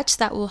set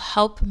that will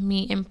help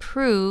me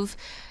improve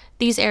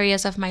these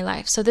areas of my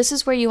life? So this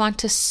is where you want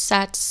to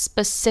set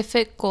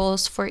specific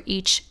goals for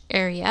each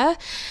area.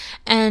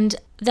 And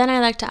then I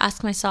like to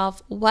ask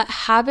myself, what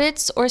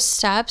habits or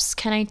steps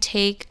can I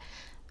take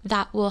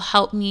that will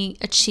help me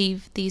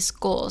achieve these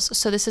goals?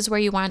 So this is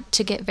where you want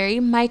to get very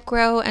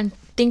micro and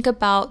think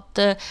about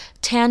the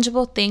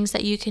tangible things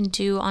that you can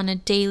do on a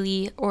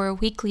daily or a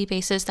weekly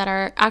basis that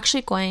are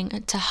actually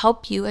going to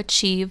help you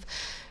achieve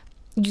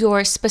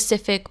your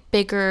specific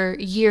bigger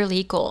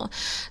yearly goal.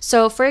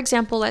 So for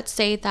example, let's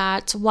say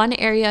that one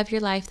area of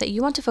your life that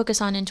you want to focus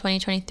on in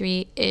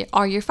 2023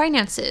 are your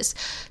finances.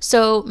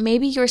 So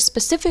maybe your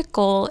specific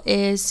goal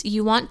is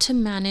you want to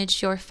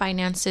manage your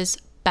finances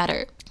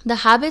better. The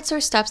habits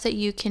or steps that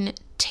you can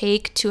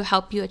take to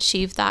help you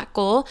achieve that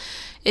goal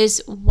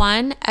is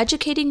 1,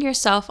 educating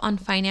yourself on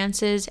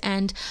finances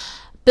and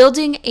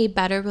building a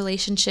better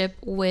relationship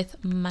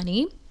with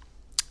money.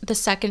 The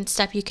second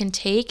step you can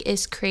take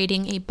is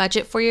creating a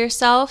budget for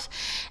yourself.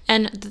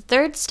 And the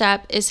third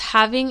step is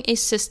having a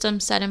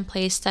system set in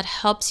place that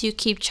helps you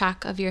keep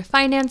track of your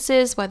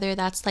finances, whether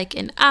that's like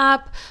an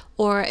app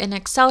or an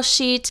Excel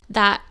sheet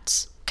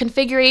that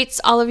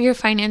configurates all of your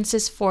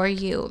finances for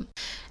you.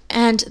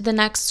 And the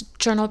next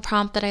journal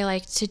prompt that I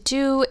like to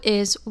do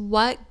is,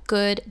 what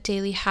good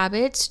daily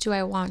habits do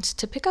I want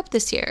to pick up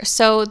this year?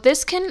 So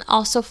this can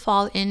also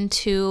fall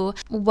into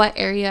what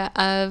area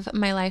of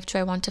my life do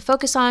I want to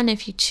focus on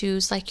if you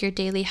choose like your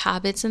daily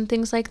habits and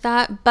things like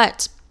that.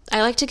 But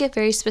I like to get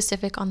very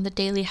specific on the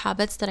daily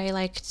habits that I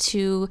like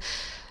to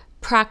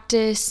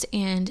practice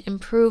and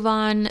improve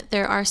on.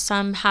 There are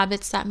some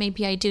habits that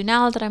maybe I do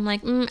now that I'm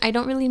like, I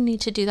don't really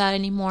need to do that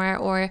anymore,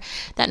 or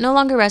that no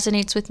longer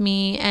resonates with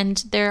me.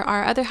 And there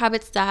are other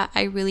habits that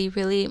I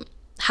really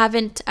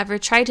haven't ever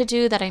tried to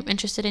do that I'm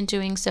interested in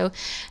doing. So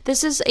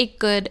this is a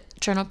good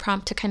journal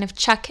prompt to kind of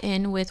check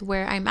in with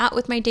where I'm at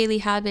with my daily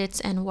habits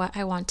and what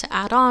I want to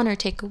add on or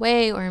take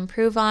away or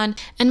improve on.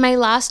 And my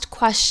last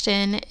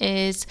question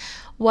is,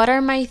 what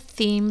are my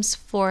themes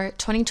for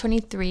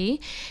 2023?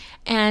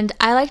 And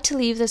I like to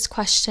leave this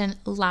question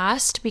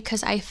last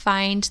because I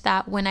find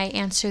that when I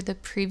answer the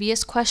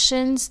previous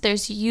questions,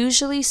 there's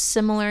usually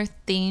similar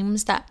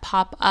themes that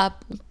pop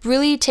up.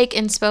 Really take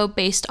inspo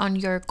based on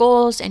your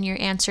goals and your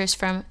answers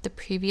from the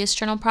previous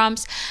journal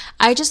prompts.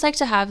 I just like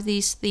to have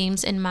these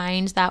themes in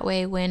mind. That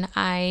way, when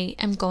I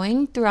am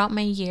going throughout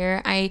my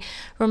year, I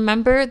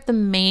remember the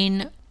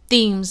main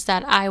themes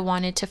that I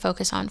wanted to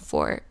focus on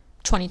for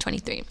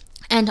 2023.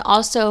 And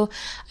also,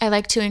 I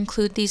like to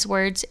include these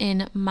words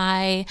in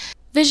my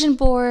vision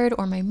board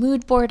or my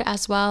mood board,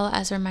 as well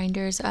as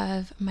reminders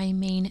of my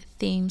main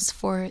themes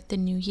for the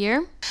new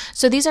year.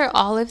 So these are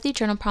all of the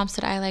journal prompts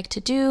that I like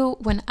to do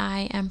when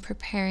I am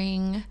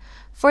preparing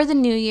for the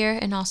new year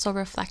and also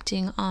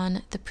reflecting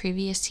on the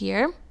previous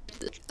year.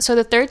 So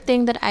the third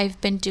thing that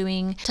I've been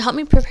doing to help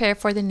me prepare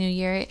for the new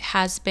year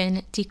has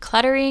been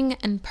decluttering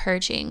and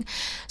purging.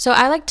 So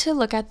I like to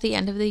look at the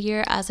end of the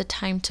year as a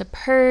time to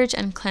purge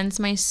and cleanse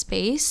my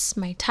space,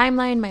 my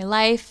timeline, my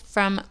life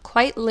from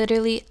quite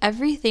literally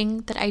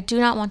everything that I do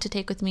not want to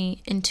take with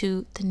me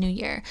into the new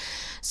year.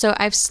 So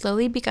I've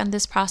slowly begun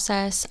this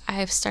process.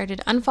 I've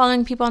started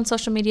unfollowing people on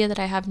social media that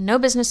I have no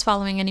business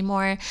following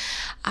anymore.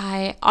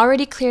 I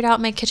already cleared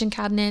out my kitchen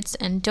cabinets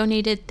and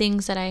donated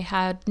things that I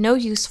had no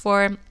use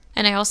for.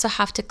 And I also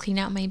have to clean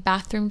out my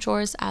bathroom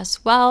drawers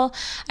as well.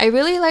 I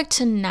really like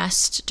to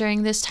nest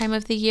during this time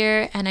of the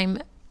year, and I'm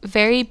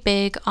very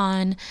big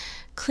on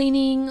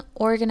cleaning,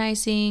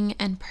 organizing,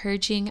 and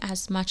purging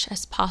as much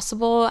as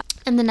possible.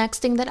 And the next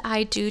thing that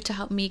I do to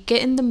help me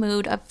get in the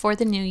mood for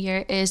the new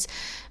year is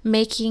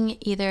making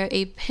either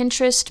a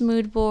Pinterest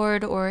mood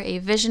board or a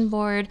vision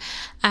board.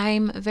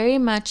 I'm very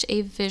much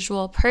a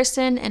visual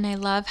person, and I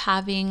love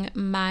having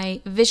my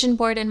vision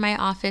board in my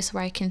office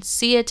where I can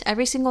see it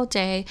every single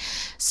day.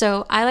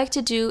 So I like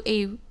to do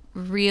a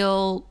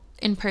real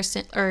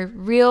in-person or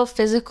real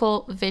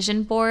physical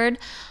vision board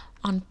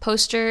on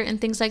poster and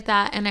things like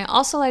that. And I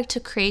also like to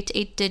create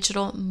a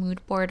digital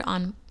mood board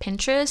on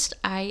Pinterest.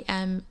 I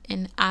am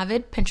an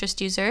avid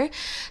Pinterest user,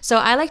 so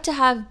I like to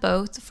have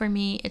both. For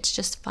me, it's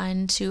just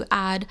fun to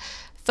add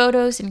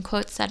photos and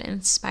quotes that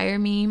inspire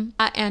me.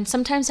 And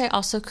sometimes I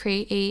also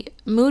create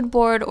a mood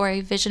board or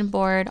a vision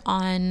board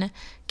on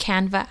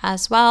Canva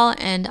as well,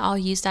 and I'll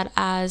use that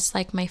as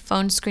like my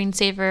phone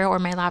screensaver or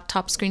my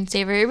laptop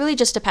screensaver. It really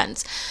just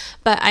depends.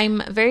 But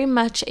I'm very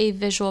much a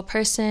visual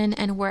person,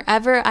 and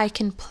wherever I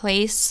can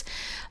place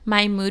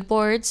my mood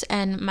boards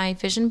and my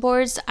vision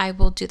boards, I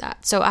will do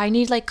that. So I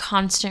need like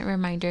constant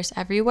reminders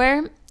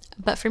everywhere.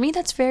 But for me,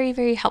 that's very,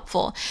 very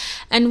helpful.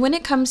 And when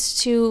it comes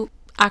to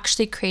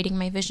actually creating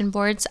my vision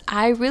boards,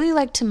 I really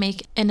like to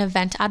make an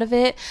event out of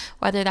it,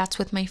 whether that's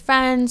with my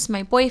friends,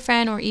 my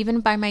boyfriend, or even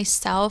by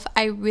myself.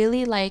 I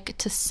really like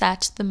to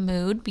set the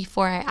mood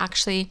before I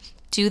actually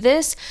do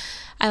this.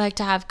 I like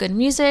to have good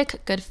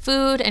music, good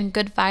food, and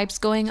good vibes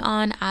going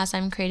on as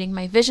I'm creating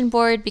my vision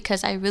board,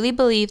 because I really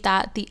believe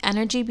that the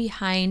energy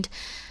behind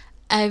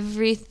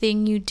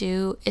everything you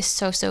do is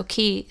so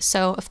key.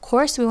 So of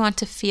course we want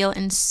to feel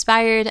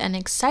inspired and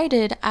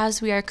excited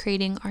as we are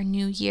creating our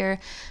new year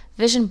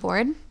vision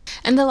board.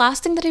 And the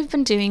last thing that I've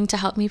been doing to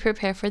help me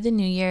prepare for the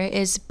new year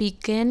is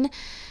begin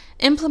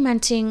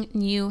implementing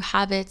new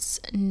habits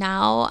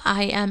now.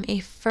 I am a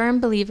firm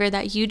believer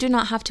that you do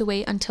not have to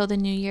wait until the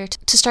new year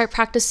to start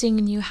practicing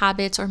new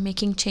habits or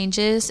making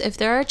changes. If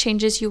there are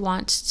changes you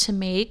want to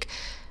make,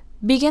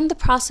 begin the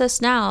process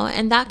now.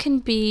 And that can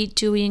be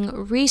doing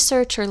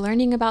research or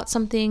learning about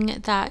something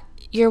that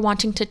you're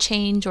wanting to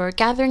change, or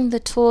gathering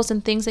the tools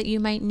and things that you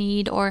might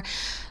need, or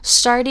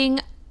starting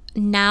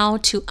now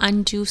to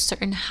undo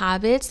certain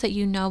habits that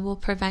you know will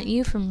prevent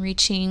you from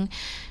reaching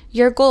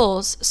your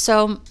goals.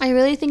 So I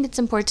really think it's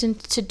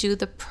important to do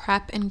the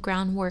prep and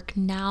groundwork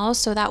now,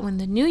 so that when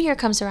the new year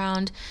comes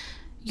around,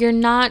 you're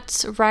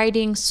not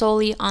riding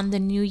solely on the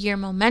new year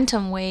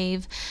momentum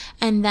wave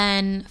and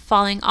then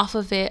falling off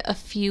of it a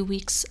few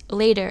weeks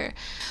later.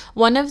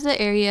 One of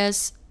the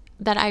areas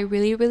that I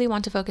really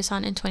want to focus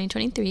on in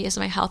 2023 is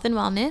my health and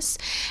wellness.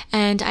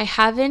 And I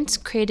haven't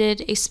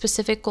created a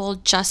specific goal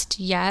just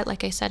yet.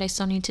 Like I said, I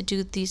still need to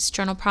do these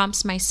journal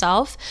prompts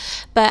myself,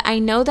 but I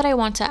know that I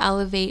want to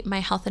elevate my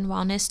health and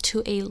wellness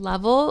to a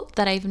level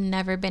that I've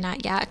never been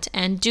at yet,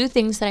 and do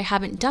things that I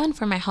haven't done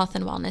for my health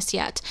and wellness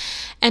yet.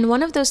 And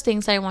one of those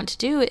things that I want to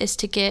do is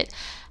to get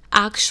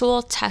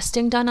actual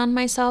testing done on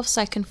myself,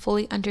 so I can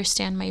fully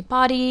understand my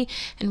body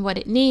and what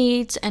it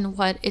needs and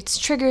what its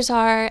triggers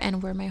are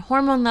and where my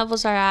hormone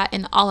levels are at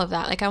and all of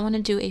that. Like, I want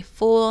to do a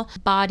full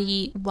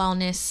body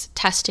wellness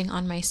testing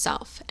on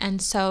myself.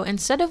 And so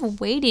instead of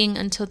waiting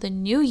until the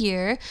new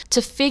year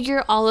to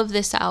figure all of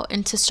this out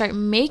and to start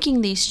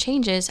making these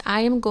changes,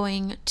 I am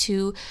going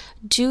to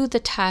do the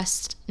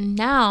test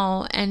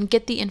now and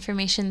get the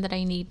information that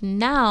I need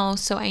now,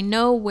 so I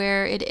know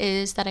where it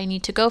is that I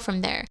need to go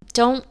from there.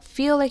 Don't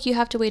feel like you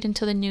have to wait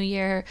until the new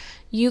year.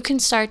 You can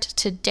start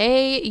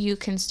today, you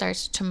can start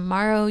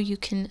tomorrow, you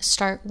can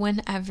start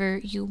whenever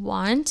you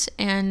want.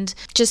 And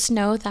just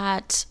know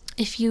that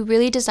if you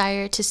really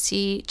desire to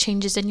see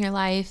changes in your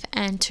life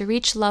and to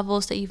reach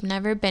levels that you've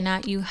never been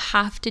at, you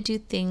have to do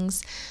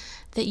things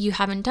that you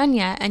haven't done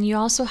yet. And you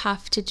also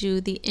have to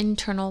do the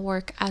internal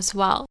work as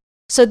well.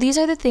 So these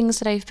are the things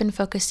that I've been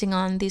focusing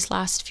on these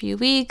last few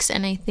weeks,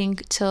 and I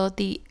think till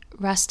the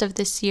rest of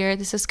this year,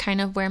 this is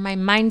kind of where my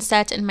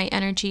mindset and my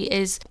energy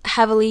is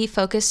heavily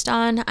focused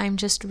on. I'm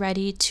just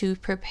ready to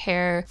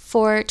prepare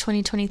for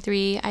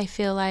 2023. I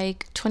feel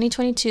like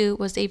 2022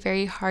 was a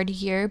very hard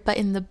year, but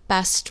in the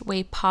best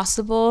way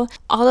possible.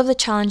 All of the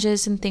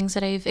challenges and things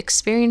that I've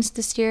experienced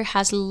this year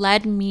has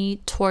led me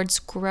towards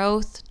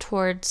growth,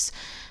 towards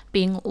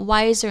being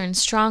wiser and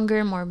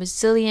stronger, more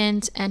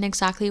resilient, and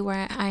exactly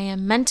where I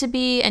am meant to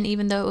be. And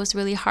even though it was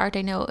really hard,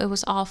 I know it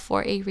was all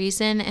for a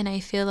reason. And I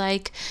feel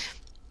like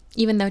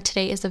even though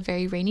today is a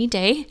very rainy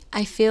day,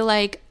 I feel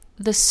like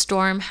the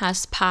storm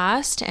has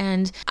passed,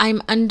 and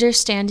I'm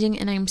understanding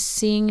and I'm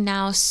seeing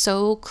now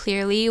so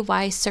clearly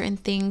why certain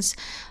things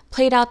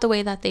played out the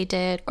way that they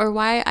did, or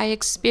why I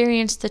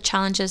experienced the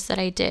challenges that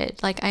I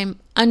did. Like, I'm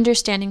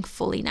understanding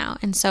fully now.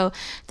 And so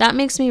that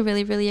makes me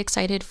really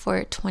excited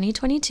for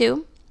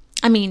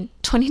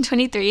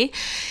 2023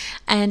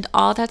 and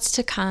all that's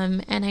to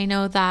come. And I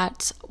know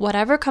that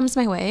whatever comes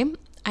my way,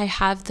 I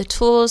have the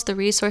tools, the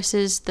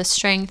resources, the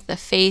strength, the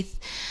faith,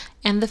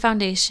 and the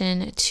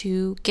foundation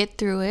to get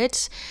through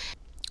it.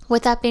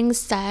 With that being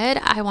said,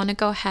 I want to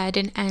go ahead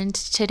and end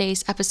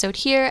today's episode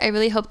here. I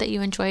really hope that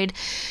you enjoyed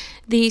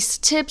these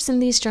tips and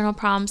these journal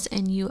prompts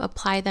and you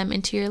apply them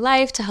into your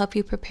life to help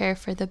you prepare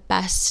for the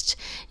best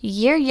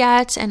year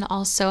yet, and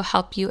also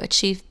help you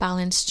achieve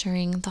balance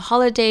during the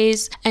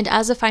holidays. And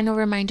as a final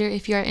reminder,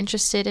 if you are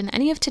interested in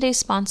any of today's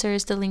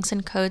sponsors, the links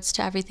and codes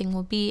to everything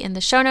will be in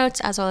the show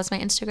notes, as well as my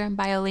Instagram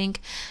bio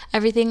link.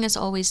 Everything is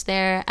always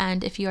there.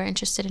 And if you are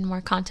interested in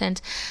more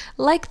content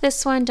like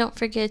this one, don't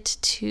forget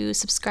to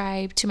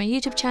subscribe to my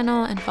YouTube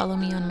channel and follow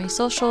me on my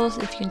socials.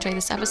 If you enjoyed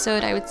this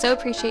episode, I would so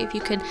appreciate if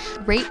you could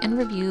rate and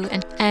review.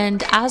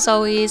 And as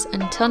always,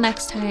 until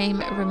next time,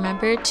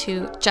 remember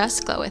to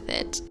just glow with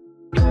it.